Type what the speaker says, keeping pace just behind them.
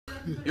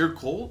You're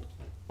cold?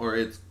 Or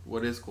it's...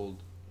 What is cold?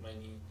 My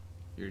knee.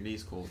 Your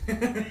knee's cold.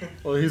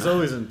 Well, he's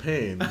always in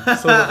pain. So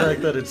the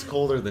fact that it's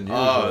colder than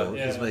usual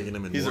is making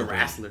him in He's more a pain.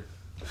 wrestler.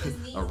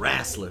 A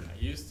wrestler. I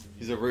used to be.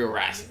 He's a real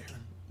wrestler.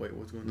 Wait,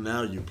 what's going on?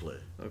 Now you play.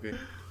 Okay.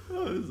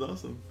 Oh, this is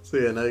awesome. So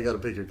yeah, now you gotta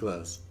pick your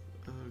class.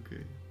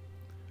 Okay.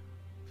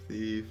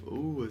 Thief.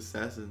 Ooh,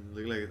 assassin.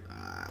 Look like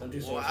Don't do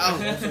wow.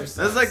 sorcerer.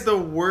 That's like the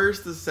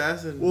worst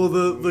assassin. Well,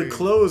 the movie.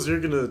 clothes you're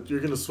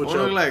gonna switch I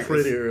wanna out look like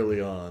pretty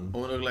early on. I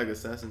wanna look like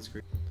Assassin's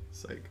Creed.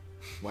 It's like,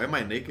 why am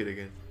I naked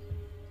again?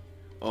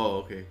 Oh,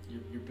 okay.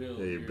 Your build.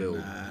 Yeah, your build.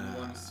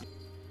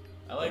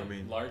 I like I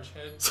mean- large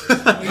heads.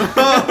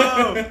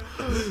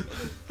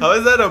 How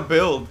is that a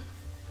build?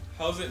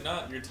 How's it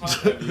not? You're top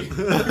heavy.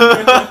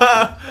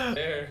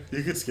 There.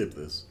 You could skip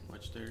this.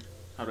 Watch there.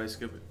 How do I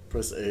skip it?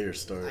 Press A or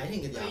start. I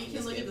didn't get the But option you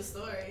can to look at skip. the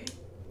story.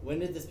 When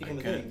did this become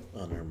a can't. thing?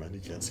 Oh, never mind. You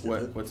can't skip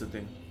What? it. What's the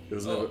thing? It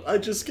was Oh. never. I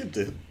just skipped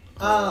it.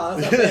 Oh,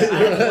 that's not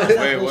bad.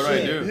 Wait, what do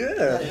I do? Yeah.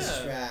 That is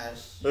Yeah.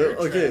 trash. You're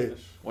Okay. trash.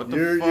 What the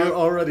You're fuck?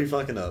 already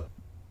fucking up.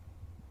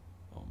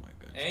 Oh my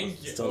god.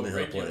 And Just tell me how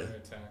to regular play.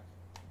 attack.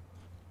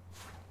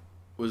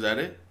 Was that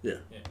it? Yeah.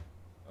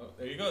 Oh,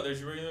 there you go.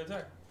 There's your regular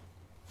attack.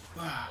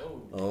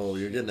 Oh. Oh,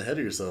 you're getting ahead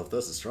of yourself.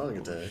 That's a strong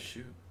Oh, attack.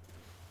 shoot.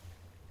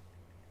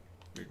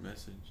 Weird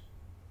message.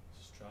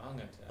 Strong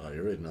attack. Oh,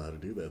 you already know how to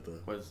do that though.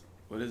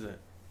 What is that?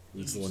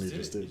 It's the one you did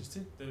just it. did. You just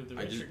did. The I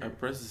red just trigger. I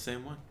pressed the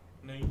same one.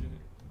 No, you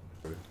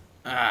didn't.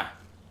 Ah.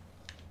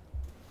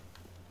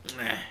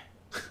 Nah.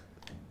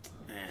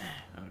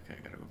 Okay,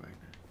 I gotta go back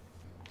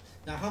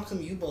now. Now, how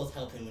come you both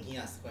helped him when he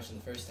asked the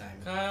question the first time?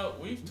 Kyle,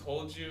 we've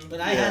told you.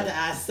 But I had to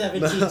ask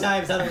 17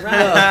 times out of round,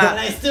 and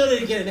I still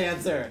didn't get an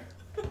answer.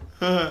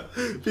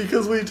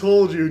 Because we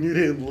told you and you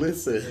didn't You're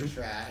listen.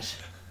 trash.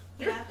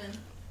 What happened?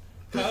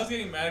 Kyle's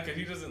getting mad because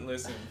he doesn't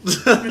listen. You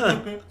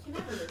never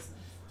listen.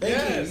 Thank you.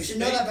 Yes, You should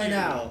know that by thank you.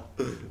 now.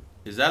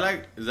 Is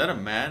that a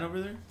man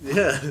over there?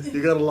 Yeah,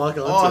 you gotta lock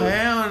on Oh to it.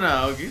 hell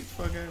no! Get the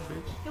fuck out,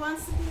 bitch. He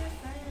wants to be your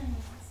friend.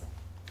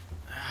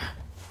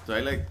 Do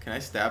I can I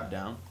stab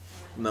down?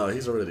 No,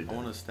 he's already I dead.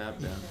 want to stab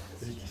down.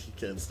 He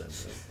can't stand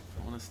that.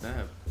 I want to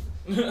stab.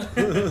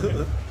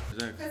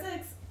 Press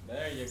X.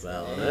 There you So,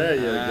 go. there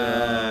you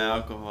go.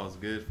 Alcohol is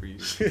good for you.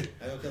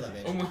 I will kill that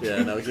bitch. Oh my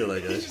Yeah, now kill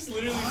that He guy. just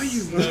literally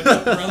snuck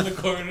up around the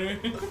corner.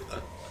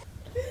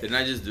 Didn't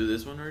I just do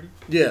this one already?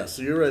 Yeah,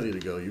 so you're ready to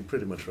go. You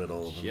pretty much read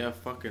all of them. Yeah,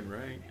 fucking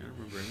right. I don't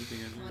remember anything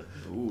I read.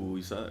 Ooh,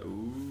 you saw that?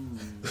 Ooh.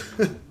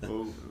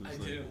 Oh, it I was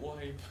like- didn't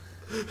wipe.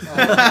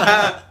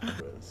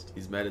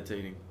 He's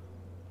meditating.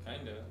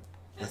 Kinda.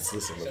 That's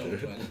this one So up here.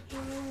 fun.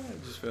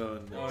 I just fell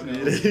in Oh, there.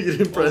 no. You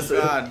didn't press Oh,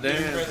 it. God You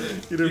didn't damn. press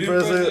it. You didn't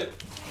press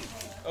it.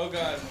 Oh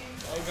god.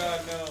 Oh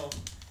god, no.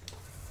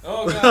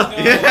 Oh god,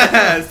 no.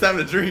 Yeah, it's time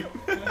to drink.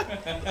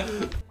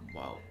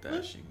 Wild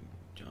dashing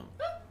jump.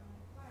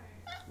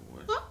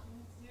 What?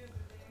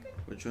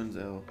 Which one's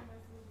L?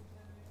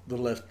 The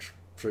left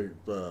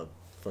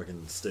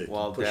fucking stick.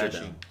 While Push it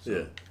dashing. down. So-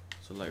 Yeah,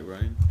 So like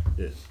running?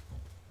 yeah.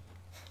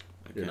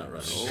 I You're can't- not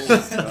running.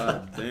 Oh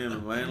god damn,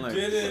 am I in like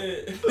Did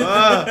it.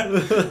 Ah,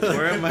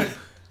 where am I?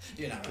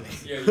 You're not running.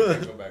 Yeah, you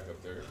can't go back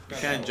up there. You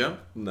can't jump?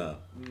 No,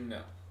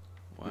 No.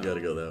 Wow. you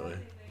gotta go that way.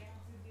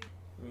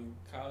 I mean,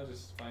 Kyle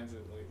just finds it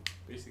like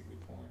basically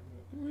porn.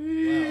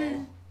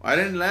 Wow. I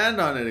didn't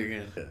land on it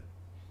again.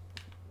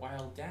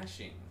 While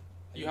dashing,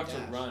 you have Dash.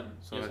 to run.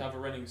 So You have to I- have a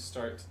running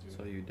start to do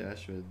So it. you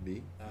dash with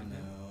B? Oh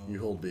no. You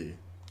hold B.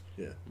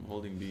 I'm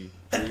holding B.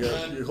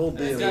 You hold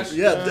B and Dash.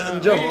 yeah,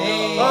 and jump.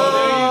 Hey.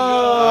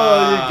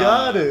 Oh, you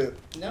got it.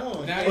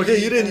 No. Now Okay,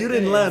 you need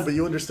didn't to- land, but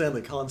you understand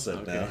the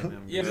concept Okay, now.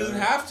 I'm Yeah, it good. doesn't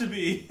have to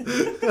be.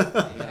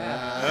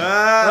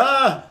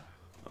 Ah! Oh.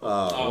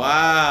 Oh.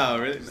 Wow,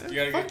 really? You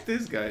gotta Fuck get-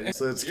 this guy.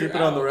 So let's You're keep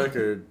it on the out.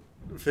 record.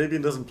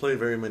 Fabian doesn't play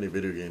very many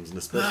video games, and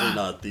especially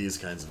not these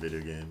kinds of video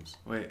games.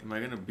 Wait, am I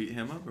gonna beat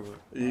him up or what?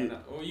 Oh, no.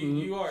 Well,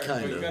 you are.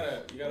 But you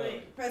Kinda. gotta.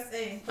 Wait, press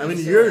A. I mean,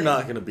 Sorry. you're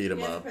not gonna beat him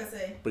You have up, to press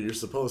A. but you're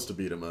supposed to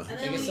beat him up. And Take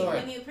then a when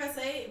sword. you press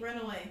A, run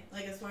away.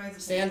 Like as far as you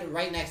Stand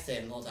right next to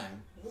him the whole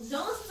time. can.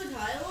 Don't listen to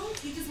Kyle.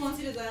 He just wants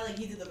you to die like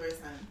he did the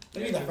first time.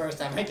 Maybe the first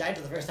time. I died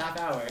for the first half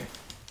hour.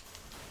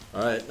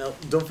 All right, now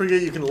don't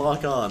forget you can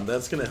lock on.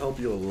 That's gonna help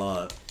you a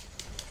lot.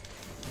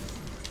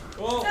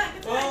 Oh, Attack,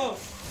 attack. oh,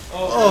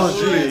 Oh,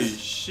 Holy jeez.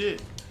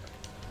 shit.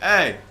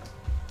 Hey!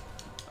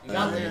 You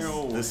got this.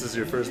 This is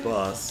your first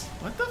boss.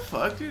 What the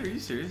fuck, dude? Are you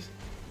serious?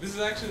 This is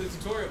actually the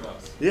tutorial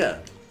boss. Yeah.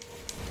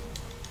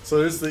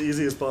 So it's the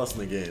easiest boss in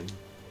the game.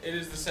 It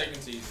is the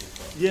second to easiest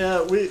boss.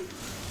 Yeah,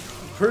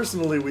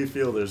 personally we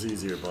feel there's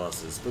easier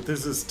bosses, but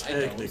this is I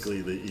don't.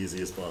 technically the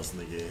easiest boss in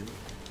the game.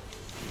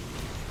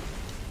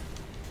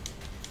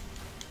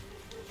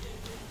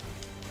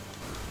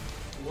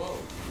 Whoa.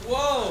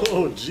 Whoa!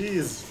 Oh,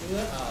 jeez.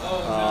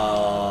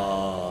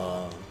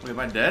 Oh, Wait, am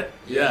I dead?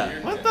 Yeah.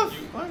 You're What dead. the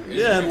You- fuck?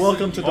 Yeah, and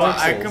welcome to Oh, Dark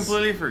I Souls.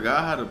 completely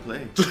forgot how to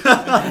play.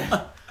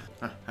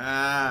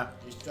 Ah,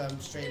 You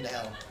jump straight into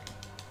hell.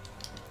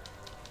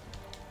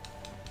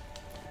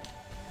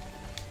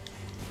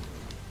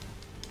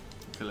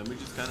 okay, let me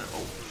just kind of.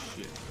 Oh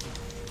shit!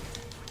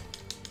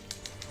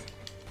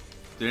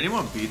 Did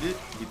anyone beat it?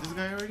 Beat this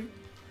guy already?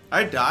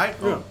 I died?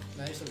 Yeah. Oh.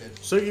 No, you're still good.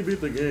 Sergio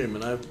beat the game,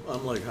 and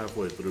I'm like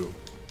halfway through.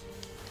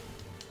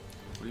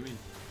 What do you mean?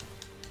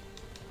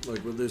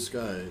 Like with this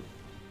guy,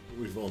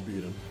 we've all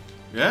beat him.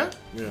 Yeah?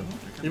 Yeah.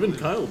 Even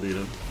Kyle beat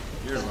him.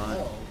 You're lying.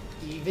 Oh,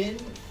 even?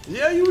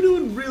 Yeah, you were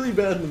doing really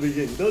bad in the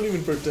beginning. Don't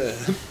even pretend.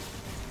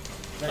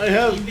 Like, I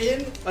have-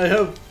 Even? I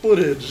have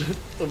footage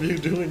of you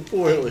doing I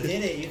poorly.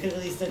 did it. You could at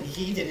least said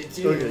he did it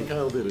too. Okay,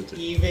 Kyle did it too.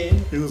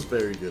 Even? He was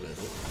very good at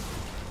it.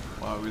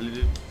 Wow, really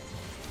did?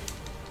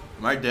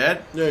 Am I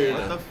dead? Yeah, you're What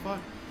dead. the fuck?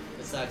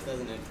 It sucks,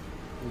 doesn't it?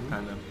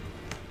 Kind of.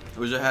 I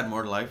wish I had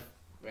more life.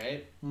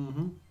 Right?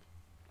 Mm-hmm.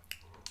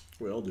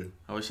 We all do.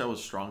 I wish I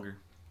was stronger.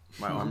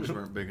 My arms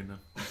weren't big enough.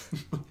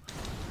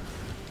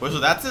 Wait, so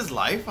that's his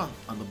life on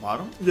the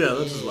bottom? Yeah,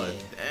 that's his life.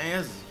 Dang, he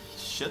has a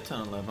shit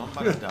ton of life. I'm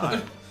about to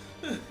die.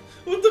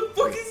 What the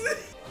fuck is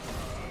this?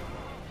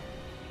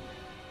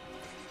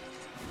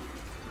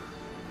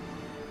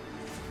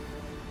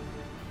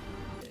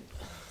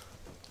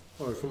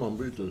 Alright, come on,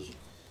 beat this.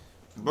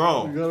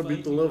 Bro, You gotta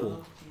beat the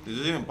level. is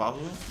this even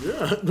possible?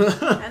 Yeah.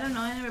 I don't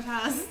know. I never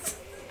passed.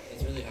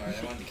 It's really hard.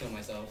 I wanted to kill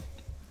myself.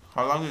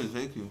 How long did it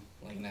take you?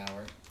 Like an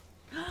hour.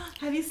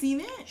 Have you seen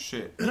it?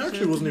 Shit. It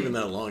actually wasn't even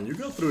that long. You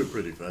got through it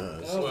pretty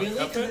fast. Oh, What, really?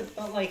 Because Cuphead? it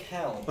felt like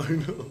hell. I know.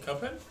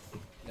 Cuphead?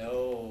 No.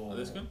 Oh,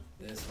 this one?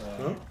 This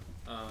Huh? one.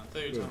 I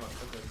thought you were talking about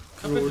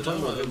Cuphead. No, we're Cuphead's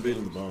talking another about him one.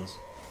 beating the boss.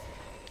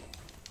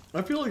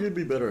 I feel like he'd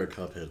be better at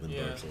Cuphead than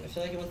Yeah. Dark I Souls.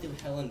 feel like I went through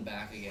hell and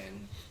back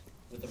again.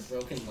 With a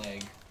broken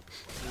leg.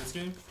 In this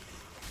game?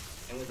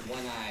 And with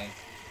one eye.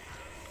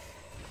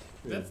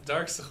 Yeah. That's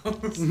Dark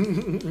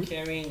Souls.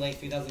 Carrying like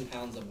 3,000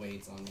 pounds of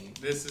weights on me.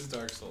 This is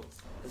Dark Souls.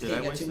 Let's Did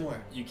I get waste two it?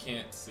 more. You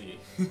can't see.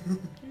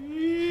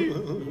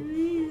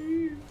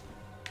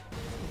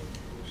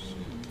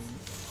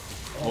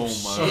 Oh,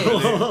 shit.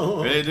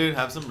 my. Really, dude,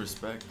 have some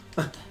respect.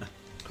 Put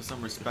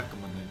some respect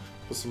on my name.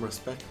 With some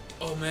respect.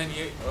 Oh man,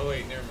 oh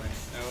wait, never mind.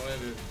 I wanted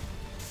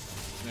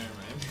to. Never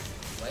mind.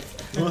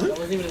 What? That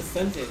wasn't even a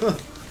sentence.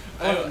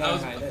 Oh,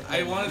 never mind.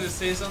 I wanted to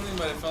say something,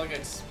 but I felt like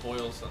I'd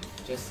spoil something.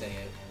 Just say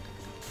it.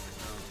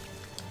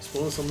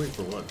 Spoil something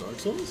for what? Dark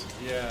Souls?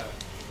 Yeah,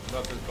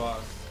 about this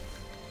boss.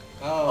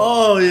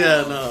 Oh. Oh,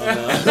 yeah,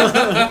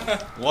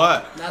 no.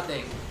 What?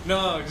 Nothing.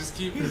 No, just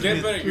keep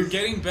get better. You're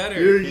getting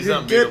better. He's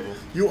unbeatable.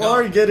 You No.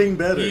 are getting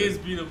better. He is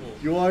beatable.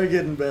 You are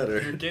getting You're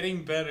better.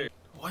 getting better.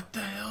 What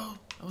the hell?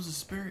 That was a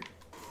spirit.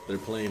 They're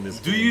playing this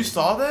Do game. you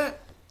saw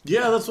that?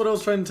 Yeah, that's what I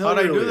was trying to tell How'd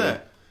I you. do earlier.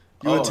 that?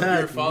 You Oh, You're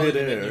attack falling and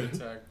then you mid-air.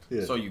 attack.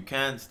 Yeah. So you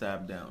can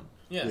stab down,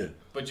 Yeah. Yeah.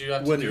 But you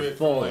have to When do you're it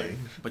from, like, falling.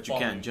 but you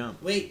falling. can't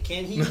jump. Wait,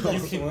 can he use that You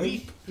sword? can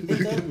leap. You You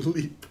picked up? can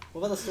leap. What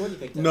about the sword you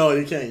picked up? No,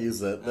 you can't use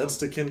that. That's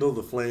Oh. to kindle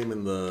the flame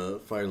in the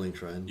firelink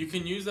shrine. You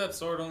can use that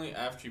sword only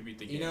after you beat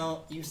the game. You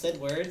know, you said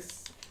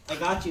words. I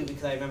got you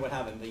because I remember what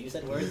happened, but you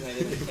said words and I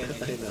didn't understand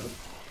I anything. know.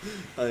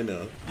 I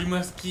know. You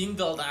must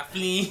kindle that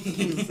flame.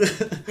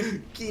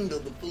 Kindle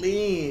the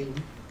flame.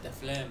 The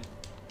flame.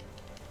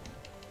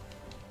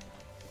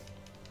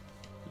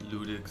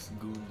 Ludix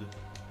Gunde.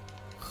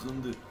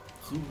 Gunde.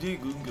 Gunde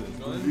Gunde.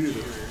 Go in Dude.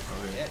 here.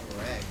 Okay. Yeah,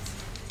 correct.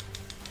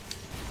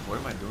 What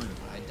am I doing?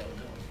 I don't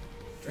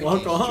know.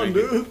 Walk Drinking. on,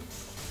 Drinking. dude.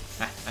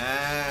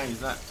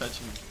 He's not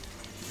touching me.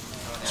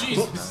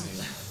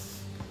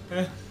 Jesus.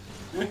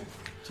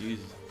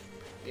 Jesus.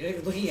 You're not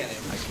even looking at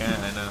him. I can't,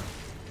 I know.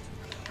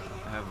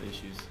 I have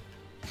issues.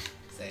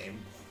 Same.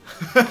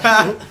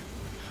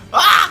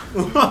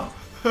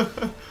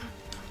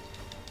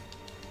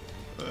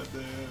 What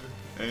the hell?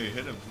 Hey,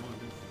 hit him. Come on,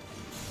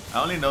 dude.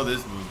 I only know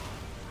this move.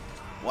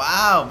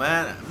 Wow,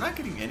 man. I'm not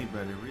getting any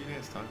better. What are you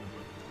guys talking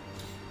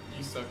about?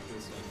 You suck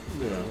this one.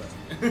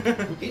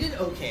 Yeah. He did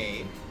okay.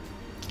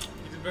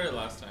 You did better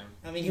last time.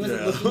 I mean, he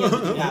wasn't Yeah. looking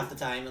at you half the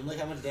time, and look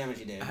how much damage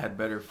he did. I had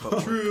better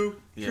footwork. True.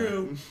 Yeah.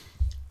 True.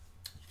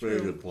 Very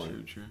True. good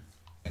point. True.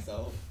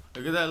 Myself.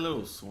 Look at that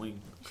little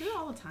swing. Do it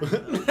all the time.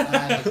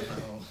 I don't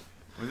know.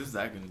 What is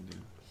that gonna do?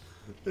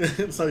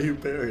 It's how you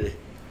parry.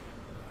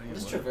 How do you What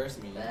does what? traverse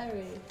mean?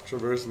 Very.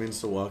 Traverse means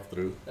to walk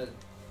through.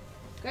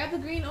 Grab the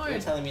green You're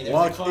orb. telling me there's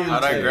Walk a car. in.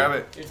 How'd I Two. grab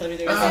it? You're telling me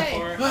there's Okay. a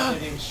car other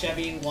than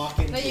Chevy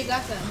walking. No, you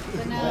got them.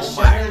 But now. Oh What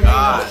my are they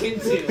God. walking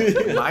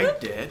to? Am I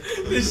dead?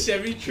 The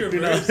Chevy You're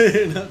not, Traverse.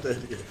 you're not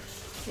dead yet.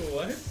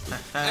 What?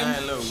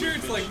 Hello, I'm sure weak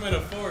it's bitch. like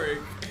metaphoric.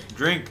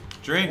 Drink.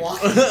 Drink. Walk.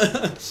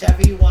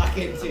 Chevy walk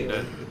I'm into.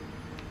 dead.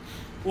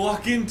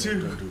 Walk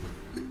into. Don't do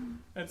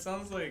That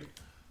sounds like.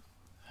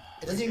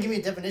 It doesn't even give me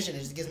a definition. It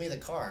just gives me the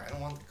car. I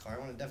don't want the car. I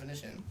want a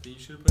definition. You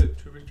should have put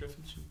Traverse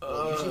definition.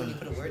 Usually when you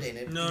put a word in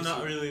it. No, you not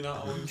should- really.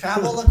 Not always.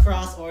 Travel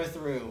across or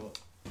through.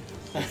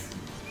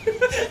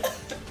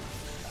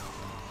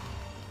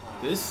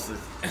 This is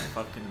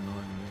fucking annoying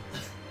me.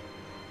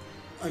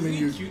 I Isn't mean,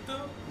 he you. cute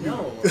though?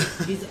 No,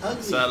 he's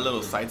ugly. So that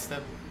little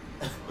sidestep.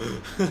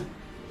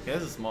 He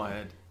has a small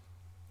head.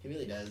 He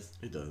really does.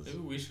 He does. Maybe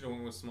we should have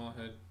went with small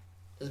head.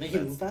 Does it make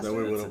him move faster? Then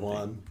we would That's have the thing.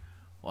 won.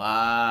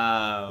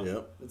 Wow.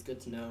 Yep. That's good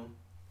to know.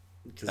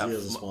 Because That he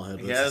has a fl- small head.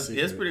 He That's has, the he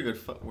has secret. pretty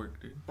good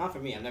footwork, dude. Not for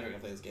me. I'm never gonna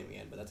play this game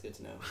again, but that's good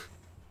to know.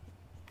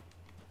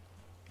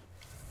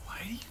 Why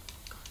do you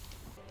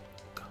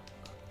go?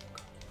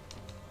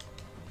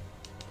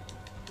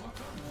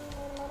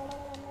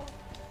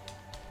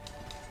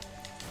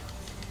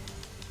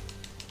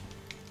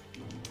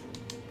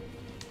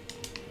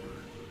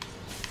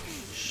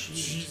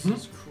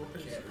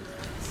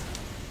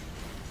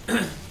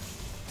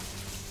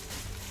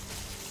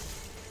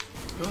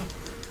 Go.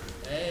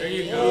 Hey. There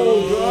you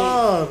Oh, go.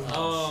 God.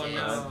 Oh, shit.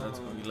 no. That's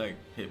cool. You like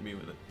hit me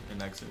with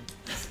an accident.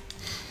 It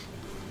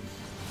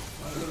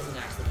was an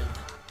accident.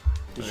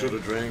 You should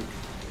have drank.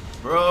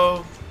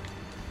 Bro.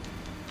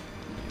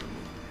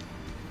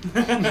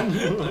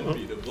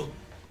 Unbeatable.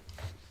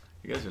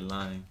 You guys are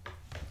lying.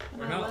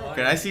 We're not lying.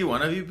 Can I see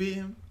one of you beat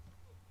him?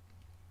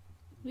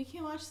 We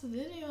can watch the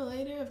video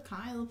later of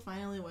Kyle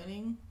finally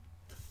winning.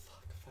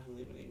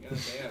 Finally winning.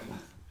 Goddamn.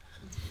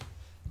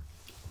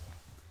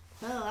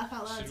 Well, laugh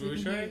out loud Should so we we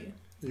can try? hear you.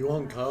 You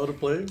want Kyle to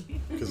play?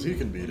 Because he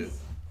can beat it.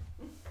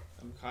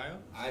 I'm Kyle.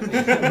 I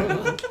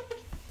think.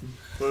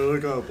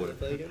 Let Kyle play.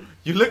 Play again?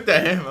 You looked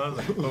at him. I was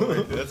like, oh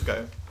wait, that's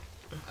Kyle.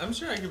 I'm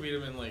sure I could beat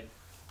him in like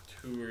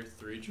 2 or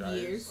 3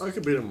 tries. Years. I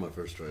could beat him on my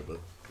first try, but...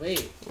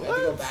 Wait, we have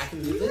to go back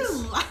and do You're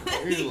this?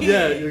 lying.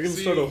 Yeah, you're going to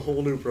See, start a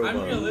whole new profile.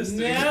 I'm realistic.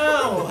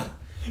 No!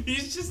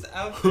 He's just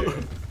out there.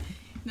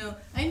 No,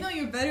 I know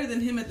you're better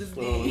than him at this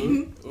Oh,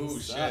 game. Oh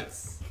shit.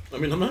 Sucks. I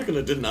mean, I'm not going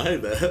to deny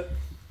that.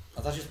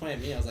 I thought she was pointing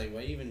at me. I was like,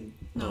 why even...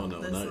 No,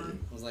 that's not not. you.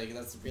 I was like,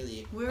 that's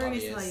really We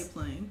already obvious. saw you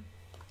playing.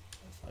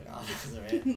 Fuck off, Azeret.